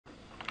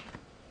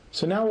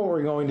So now what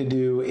we're going to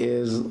do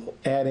is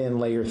add in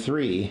layer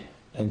 3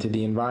 into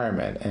the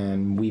environment,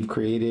 and we've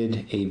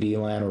created a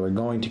VLAN, or we're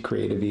going to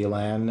create a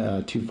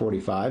VLAN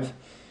 245,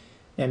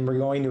 and we're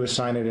going to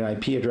assign it an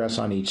IP address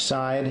on each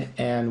side,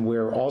 and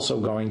we're also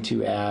going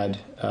to add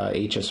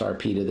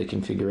HSRP to the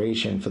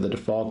configuration for the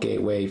default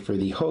gateway for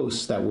the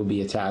hosts that will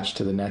be attached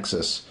to the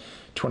Nexus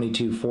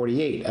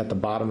 2248 at the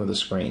bottom of the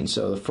screen.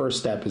 So the first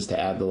step is to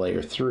add the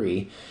layer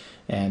 3,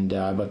 and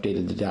I've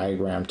updated the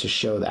diagram to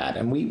show that.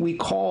 And we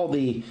call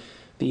the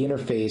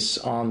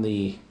interface on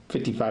the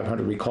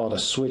 5500, we call it a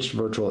switched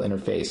virtual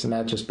interface, and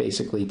that just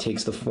basically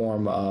takes the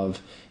form of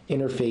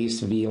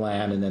interface,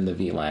 VLAN, and then the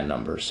VLAN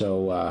number.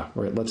 So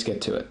let's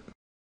get to it.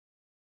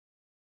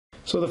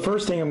 So the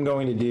first thing I'm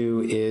going to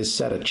do is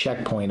set a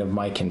checkpoint of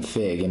my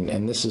config,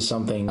 and this is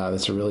something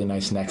that's a really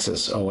nice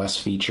Nexus OS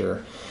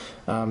feature.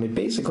 It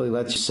basically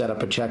lets you set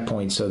up a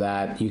checkpoint so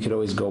that you could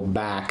always go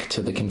back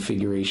to the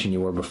configuration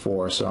you were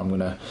before. So I'm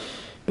going to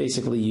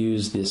basically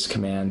use this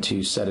command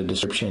to set a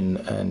description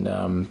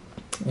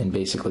and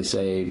basically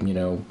say, you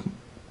know,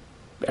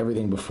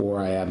 everything before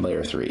I add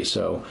layer 3.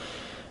 So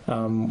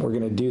we're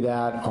going to do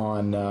that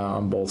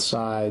on both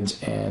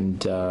sides, and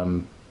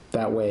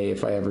that way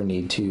if I ever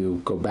need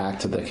to go back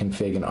to the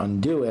config and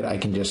undo it, I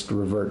can just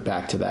revert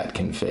back to that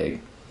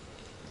config.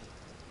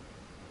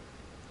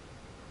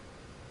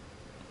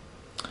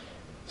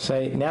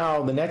 So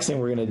now the next thing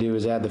we're going to do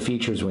is add the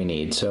features we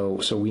need.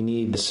 So we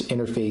need this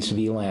interface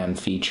VLAN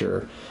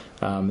feature,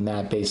 and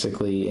that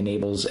basically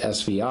enables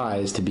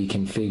SVIs to be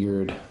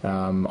configured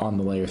on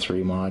the layer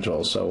 3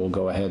 module. So we'll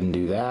go ahead and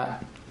do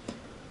that.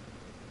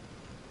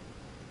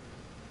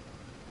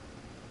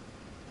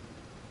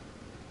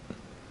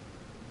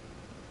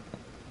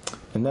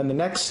 And then the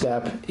next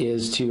step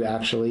is to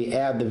actually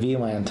add the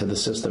VLAN to the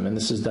system, and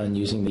this is done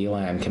using the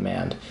VLAN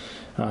command.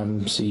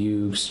 So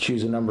you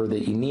choose a number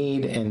that you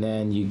need, and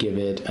then you give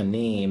it a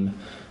name.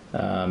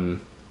 In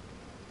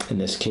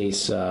this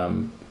case,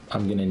 I'm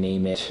going to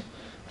name it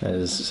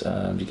as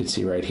you can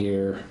see right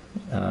here.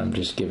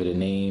 Just give it a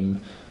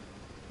name,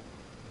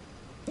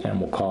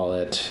 and we'll call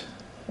it,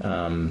 you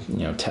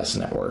know, test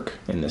network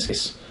in this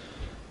case.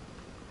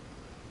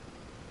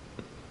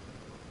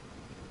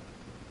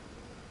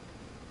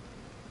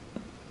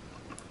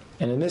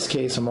 And in this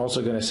case, I'm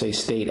also going to say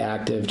state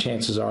active.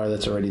 Chances are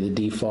that's already the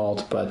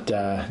default, but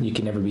you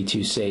can never be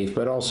too safe.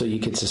 But also you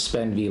could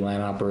suspend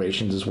VLAN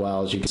operations as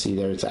well. As you can see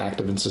there, it's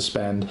active and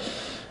suspend.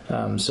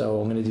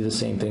 So I'm going to do the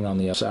same thing on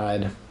the other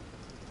side.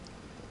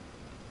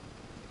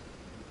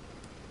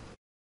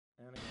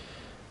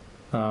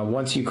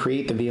 Once you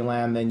create the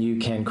VLAN, then you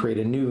can create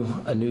a new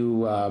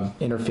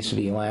interface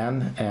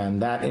VLAN,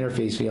 and that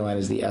interface VLAN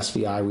is the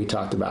SVI we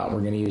talked about.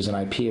 We're going to use an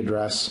IP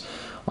address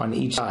on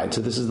each side.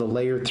 So this is the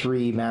layer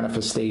 3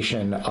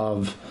 manifestation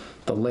of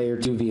the layer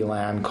 2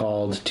 VLAN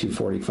called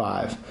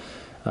 245.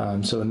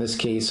 So in this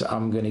case,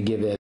 I'm going to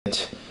give it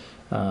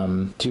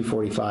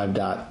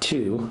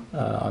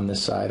 245.2 on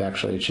this side.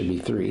 Actually, it should be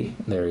 3.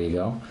 There you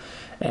go.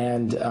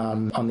 And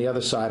on the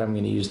other side, I'm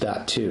going to use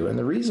 .2. And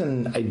the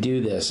reason I do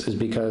this is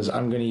because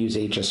I'm going to use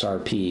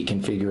HSRP,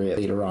 configure it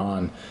later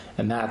on,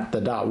 and that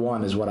the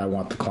 .1 is what I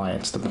want the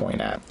clients to point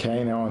at.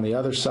 Okay, now on the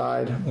other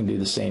side, I'm going to do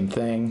the same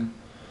thing,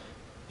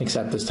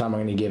 except this time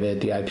I'm going to give it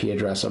the IP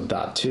address of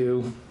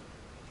 .2.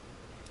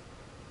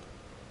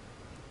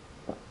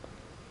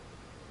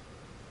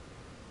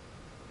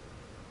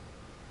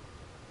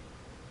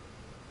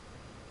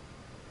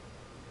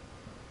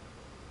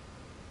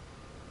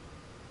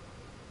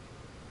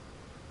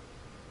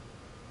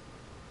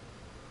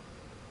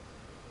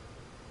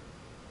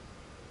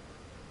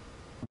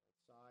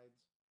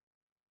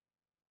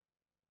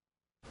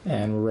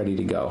 And we're ready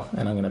to go.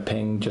 And I'm going to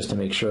ping just to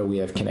make sure we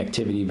have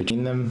connectivity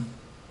between them.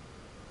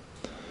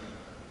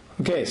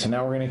 Okay, so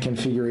now we're going to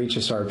configure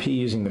HSRP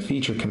using the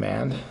feature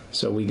command.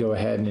 So we go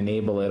ahead and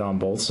enable it on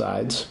both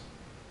sides.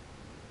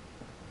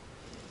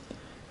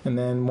 And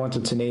then once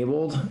it's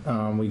enabled,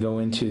 we go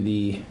into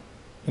the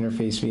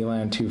interface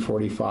VLAN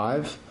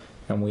 245,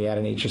 and we add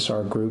an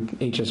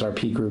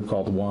HSRP group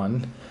called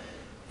 1.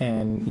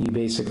 And you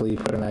basically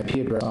put an IP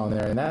address on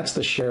there, and that's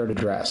the shared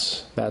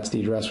address. That's the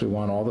address we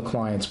want all the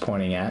clients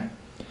pointing at.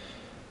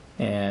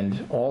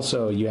 And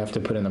also you have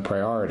to put in the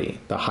priority.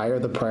 The higher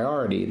the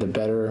priority, the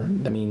better.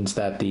 That means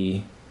that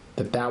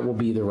that will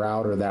be the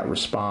router that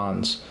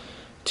responds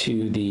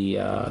to the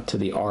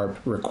ARP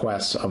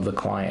requests of the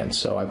client.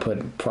 So I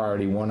put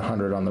priority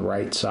 100 on the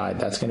right side.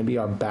 That's going to be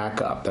our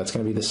backup. That's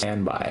going to be the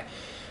standby.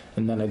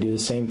 And then I do the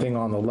same thing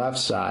on the left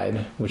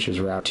side, which is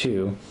route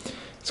 2.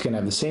 It's going to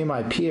have the same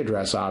IP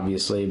address,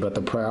 obviously, but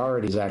the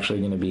priority is actually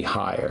going to be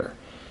higher,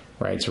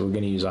 right? So we're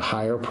going to use a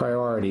higher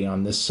priority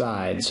on this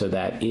side so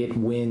that it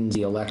wins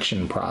the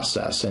election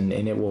process, and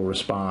it will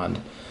respond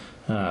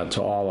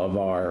to all of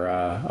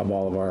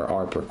our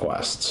ARP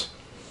requests.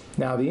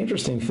 Now, the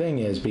interesting thing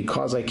is,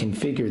 because I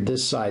configured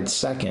this side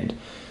second,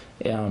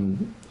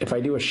 if I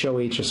do a show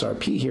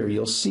HSRP here,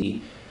 you'll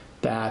see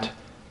that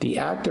the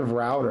active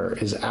router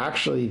is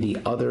actually the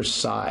other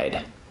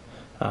side.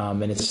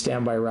 and it's a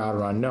standby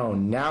router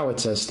unknown. Now it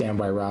says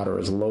standby router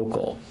is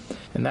local.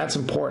 And that's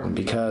important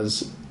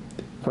because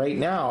right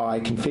now I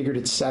configured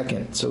it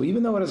second. So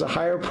even though it has a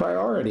higher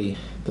priority,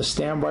 the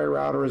standby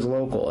router is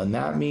local. And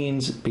that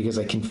means, because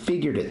I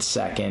configured it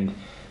second,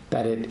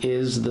 that it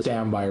is the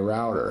standby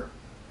router.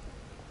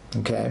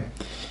 Okay?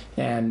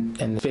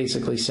 And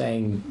basically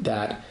saying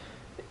that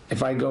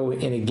if I go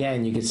in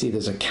again, you can see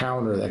there's a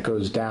counter that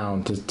goes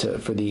down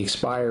for the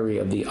expiry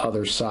of the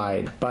other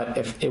side. But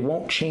if it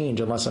won't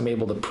change unless I'm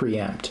able to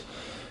preempt.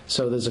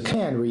 So there's a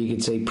command where you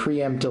could say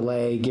preempt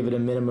delay, give it a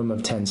minimum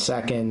of 10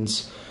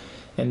 seconds,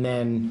 and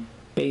then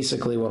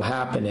basically what will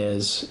happen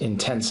is in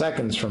 10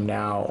 seconds from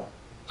now,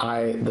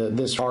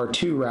 this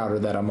R2 router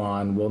that I'm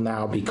on will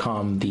now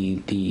become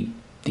the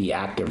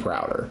active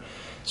router.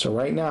 So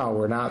right now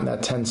we're not in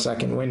that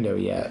 10-second window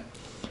yet.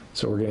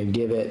 So we're going to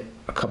give it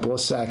a couple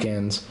of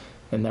seconds,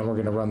 and then we're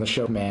going to run the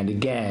show command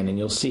again, and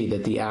you'll see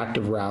that the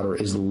active router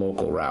is the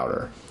local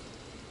router.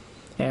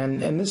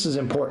 And this is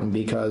important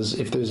because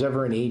if there's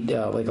ever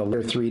like a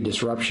layer 3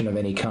 disruption of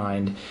any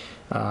kind,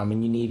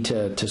 and you need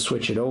to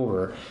switch it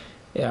over,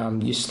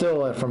 you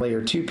still, from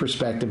layer 2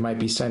 perspective, might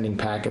be sending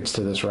packets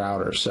to this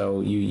router.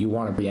 So you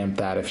want to preempt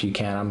that if you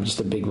can. I'm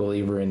just a big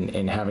believer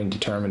in having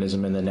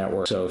determinism in the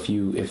network. So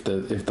if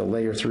the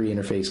layer 3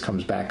 interface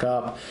comes back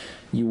up,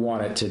 you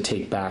want it to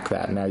take back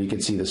that. Now you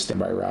can see the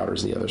standby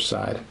routers the other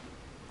side.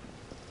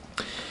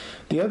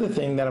 The other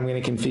thing that I'm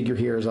going to configure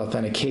here is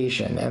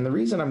authentication. And the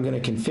reason I'm going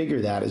to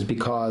configure that is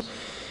because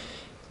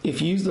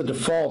if you use the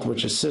default,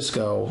 which is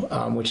Cisco,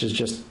 which is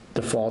just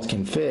default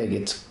config,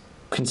 it's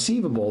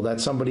conceivable that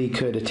somebody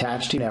could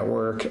attach to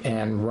network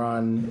and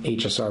run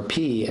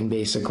HSRP and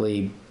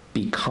basically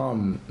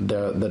become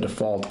the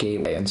default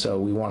gateway. And so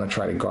we want to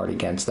try to guard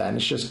against that. And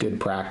it's just good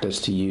practice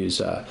to use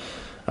a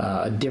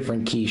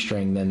different key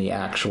string than the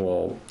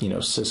actual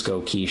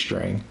Cisco key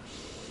string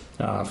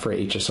for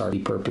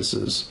HSRP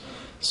purposes.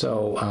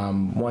 So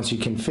once you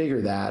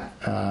configure that,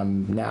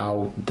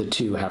 now the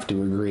two have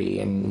to agree.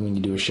 And when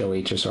you do a show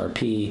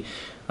HSRP,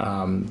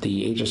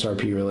 the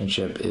HSRP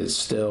relationship is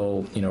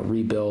still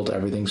rebuilt.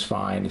 Everything's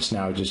fine. It's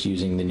now just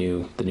using the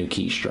new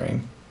key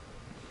string.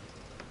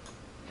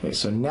 Okay,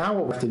 so now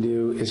what we have to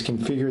do is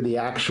configure the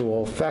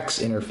actual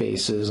FEX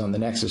interfaces on the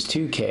Nexus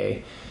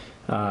 2K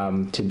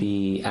to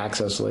be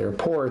access layer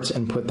ports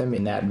and put them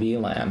in that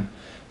VLAN.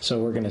 So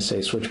we're going to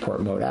say switch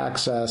port mode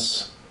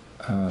access.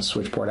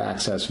 Switch port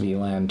access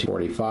VLAN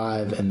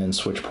 245, and then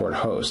switch port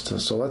host.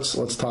 So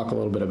let's talk a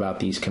little bit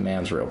about these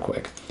commands real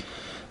quick.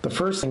 The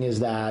first thing is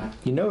that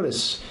you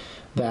notice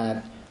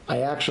that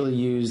I actually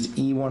used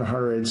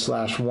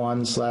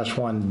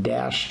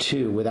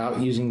E100/1/1-2 without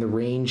using the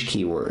range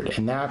keyword,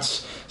 and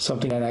that's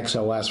something on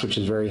XOS which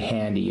is very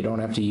handy. You don't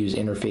have to use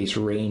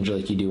interface range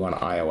like you do on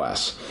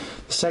iOS.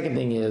 The second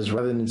thing is,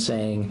 rather than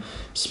saying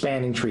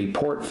spanning tree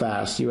port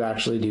fast, you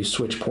actually do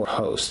switch port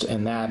host,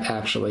 and that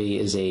actually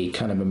is a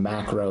kind of a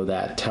macro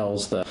that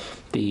tells the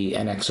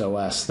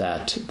NXOS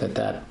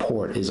that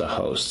port is a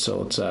host.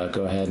 So let's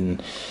go ahead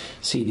and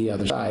see the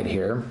other side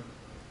here.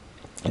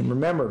 And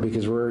remember,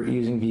 because we're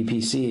using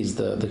VPCs,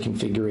 the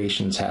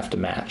configurations have to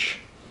match.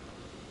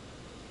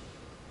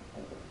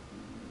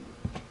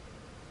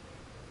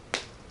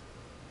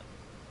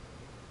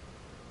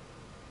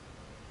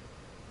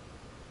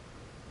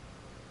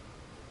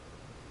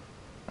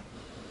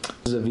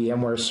 This is a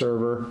VMware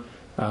server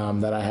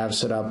that I have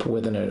set up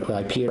with an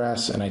IP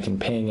address, and I can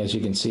ping, as you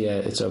can see,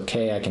 it's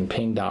okay. I can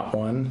ping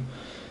 .1,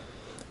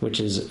 which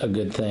is a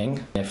good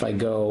thing. If I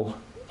go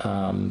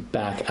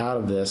back out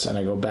of this and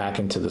I go back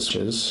into the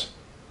switches,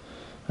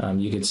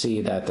 you can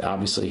see that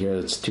obviously here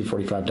it's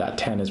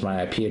 245.10 is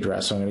my IP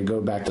address. So I'm going to go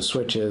back to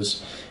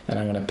switches and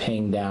I'm going to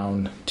ping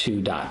down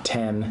to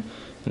 .10,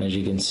 and as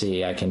you can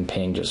see I can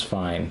ping just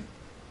fine.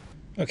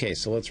 Okay,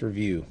 so let's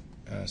review.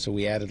 So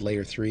we added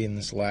layer 3 in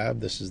this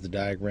lab. This is the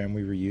diagram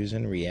we were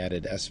using. We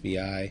added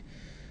SVI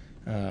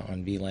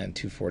on VLAN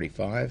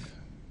 245.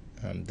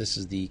 This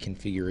is the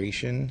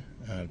configuration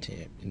to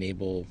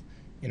enable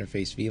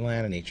interface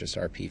VLAN and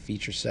HSRP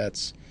feature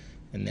sets,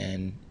 and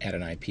then add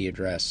an IP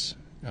address,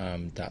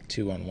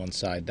 .2 on one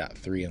side,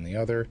 .3 on the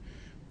other.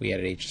 We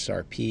added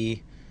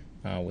HSRP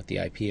with the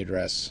IP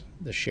address,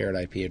 the shared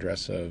IP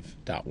address of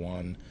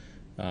 .1.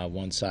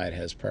 One side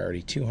has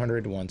priority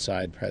 200, one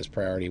side has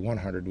priority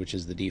 100, which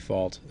is the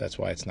default. That's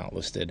why it's not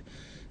listed.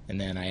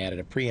 And then I added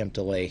a preempt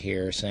delay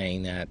here,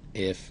 saying that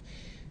if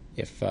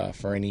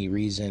for any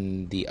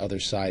reason the other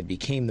side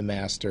became the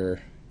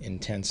master within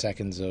 10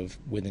 seconds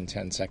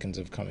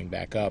of coming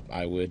back up,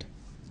 I would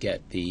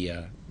get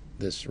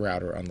this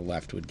router on the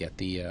left would get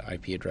the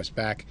IP address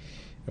back,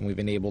 and we've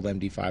enabled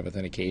MD5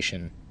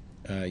 authentication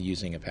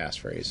using a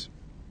passphrase.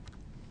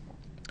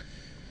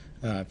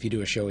 If you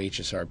do a show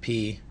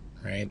HSRP,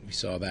 right, we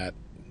saw that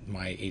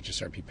my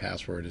HSRP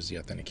password is the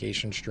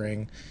authentication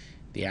string.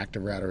 The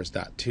active router is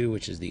 .2,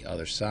 which is the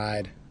other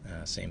side.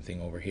 Same thing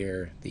over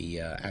here. The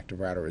active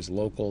router is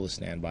local. The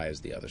standby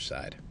is the other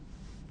side.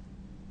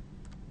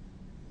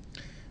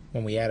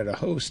 When we added a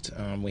host,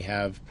 we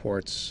have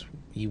ports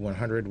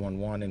E100,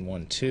 11,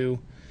 and 12.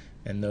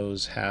 and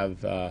those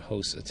have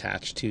hosts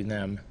attached to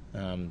them.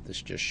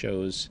 This just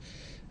shows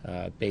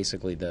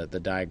basically the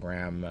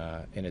diagram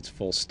in its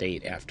full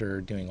state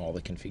after doing all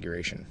the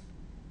configuration.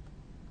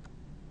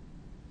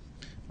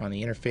 On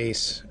the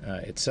interface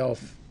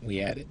itself,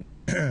 we added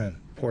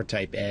port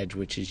type edge,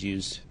 which is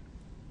used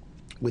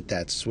with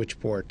that switch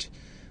port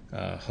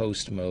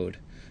host mode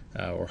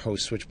or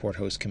host switch port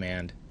host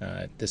command.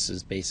 This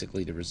is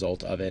basically the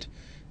result of it,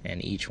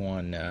 and each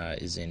one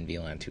is in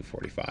VLAN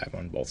 245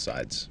 on both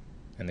sides,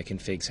 and the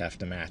configs have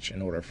to match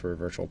in order for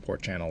virtual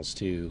port channels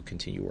to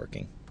continue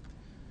working.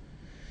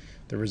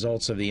 The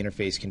results of the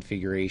interface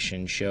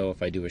configuration show,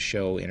 if I do a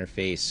show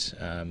interface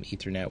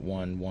Ethernet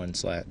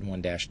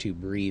 1.1/1-2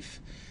 brief,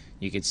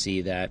 you can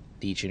see that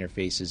each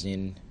interface is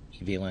in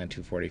VLAN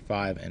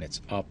 245 and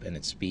it's up and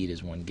its speed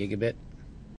is 1 gigabit.